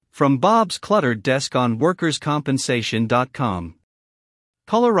From Bob's cluttered desk on workerscompensation.com.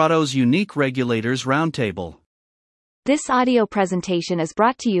 Colorado's unique regulators roundtable. This audio presentation is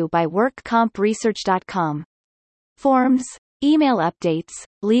brought to you by workcompresearch.com. Forms, email updates,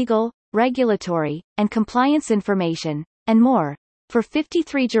 legal, regulatory, and compliance information, and more, for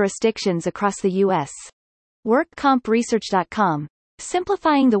 53 jurisdictions across the U.S. Workcompresearch.com,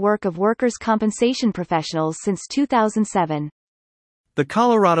 simplifying the work of workers' compensation professionals since 2007. The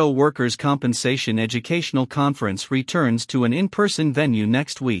Colorado Workers' Compensation Educational Conference returns to an in-person venue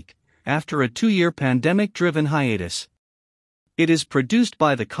next week, after a 2-year pandemic-driven hiatus. It is produced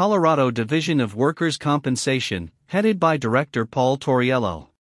by the Colorado Division of Workers' Compensation, headed by Director Paul Torriello.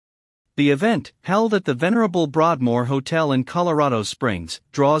 The event, held at the Venerable Broadmoor Hotel in Colorado Springs,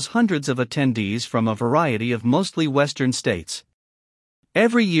 draws hundreds of attendees from a variety of mostly Western states.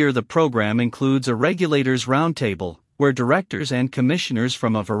 Every year the program includes a regulators roundtable, where directors and commissioners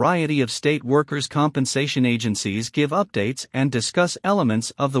from a variety of state workers' compensation agencies give updates and discuss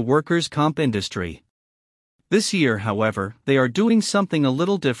elements of the workers' comp industry. This year, however, they are doing something a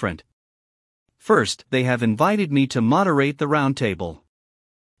little different. First, they have invited me to moderate the roundtable.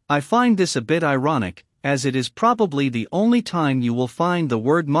 I find this a bit ironic, as it is probably the only time you will find the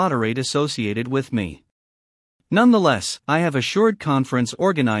word moderate associated with me. Nonetheless, I have assured conference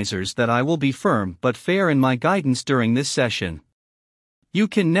organizers that I will be firm but fair in my guidance during this session. You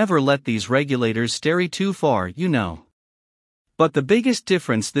can never let these regulators stray too far, you know. But the biggest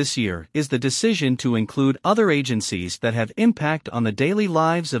difference this year is the decision to include other agencies that have impact on the daily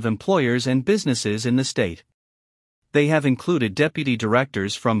lives of employers and businesses in the state. They have included deputy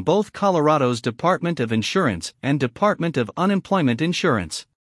directors from both Colorado's Department of Insurance and Department of Unemployment Insurance.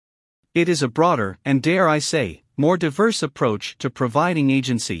 It is a broader, and dare I say, more diverse approach to providing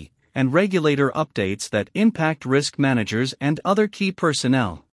agency and regulator updates that impact risk managers and other key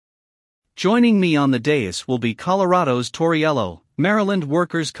personnel. Joining me on the dais will be Colorado's Torriello, Maryland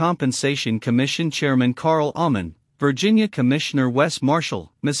Workers' Compensation Commission Chairman Carl Aumann, Virginia Commissioner Wes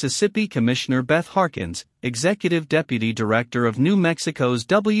Marshall, Mississippi Commissioner Beth Harkins, Executive Deputy Director of New Mexico's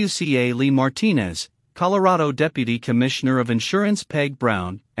WCA Lee Martinez, Colorado Deputy Commissioner of Insurance Peg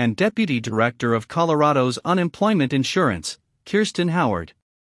Brown, and Deputy Director of Colorado's Unemployment Insurance, Kirsten Howard.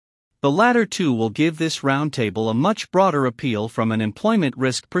 The latter two will give this roundtable a much broader appeal from an employment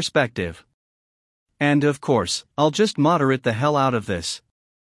risk perspective. And of course, I'll just moderate the hell out of this.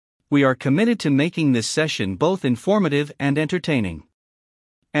 We are committed to making this session both informative and entertaining.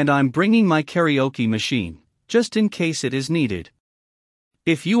 And I'm bringing my karaoke machine, just in case it is needed.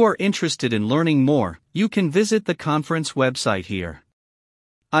 If you are interested in learning more, you can visit the conference website here.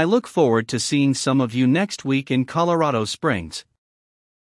 I look forward to seeing some of you next week in Colorado Springs.